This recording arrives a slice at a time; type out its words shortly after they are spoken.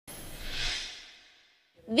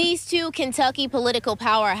These two Kentucky political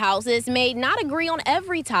powerhouses may not agree on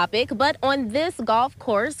every topic, but on this golf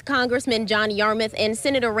course, Congressman John Yarmuth and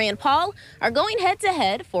Senator Rand Paul are going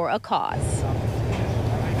head-to-head for a cause.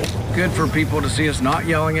 Good for people to see us not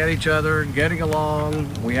yelling at each other, getting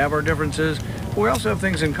along. We have our differences. We also have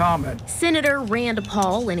things in common. Senator Rand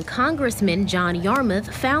Paul and Congressman John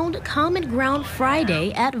Yarmuth found common ground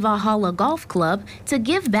Friday at Valhalla Golf Club to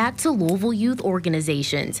give back to Louisville youth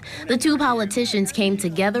organizations. The two politicians came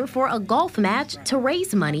together for a golf match to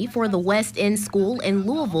raise money for the West End School in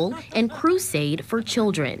Louisville and Crusade for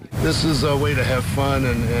Children. This is a way to have fun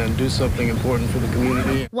and do something important for the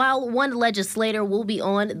community. While one legislator will be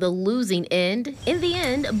on the losing end, in the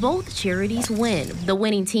end, both charities win. The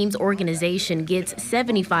winning team's organization gets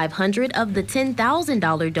 $7,500 of the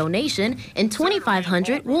 $10,000 donation, and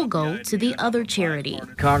 $2,500 will go to the other charity.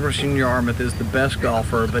 Congressman Yarmuth is the best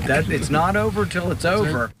golfer, but it's not over till it's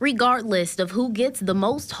over. Regardless of who gets the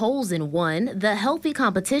most holes in one, the healthy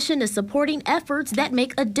competition is supporting efforts that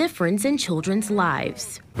make a difference in children's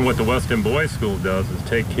lives. And what the West End Boys School does is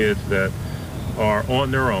take kids that are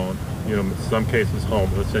on their own, in some cases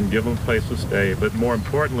homeless, and give them a place to stay, but more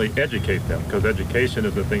importantly, educate them, because education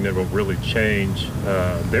is the thing that will really change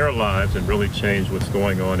their lives and really change what's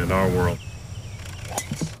going on in our world.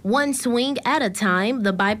 One swing at a time,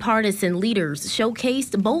 the bipartisan leaders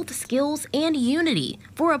showcased both skills and unity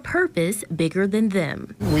for a purpose bigger than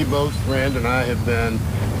them. We both, Rand and I, have been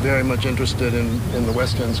very much interested in the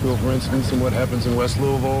West End School, for instance, and what happens in West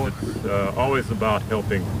Louisville. It's always about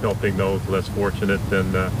helping those less fortunate,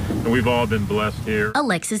 and we've all been blessed here.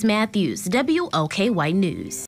 Alexis Matthews, WOKY News.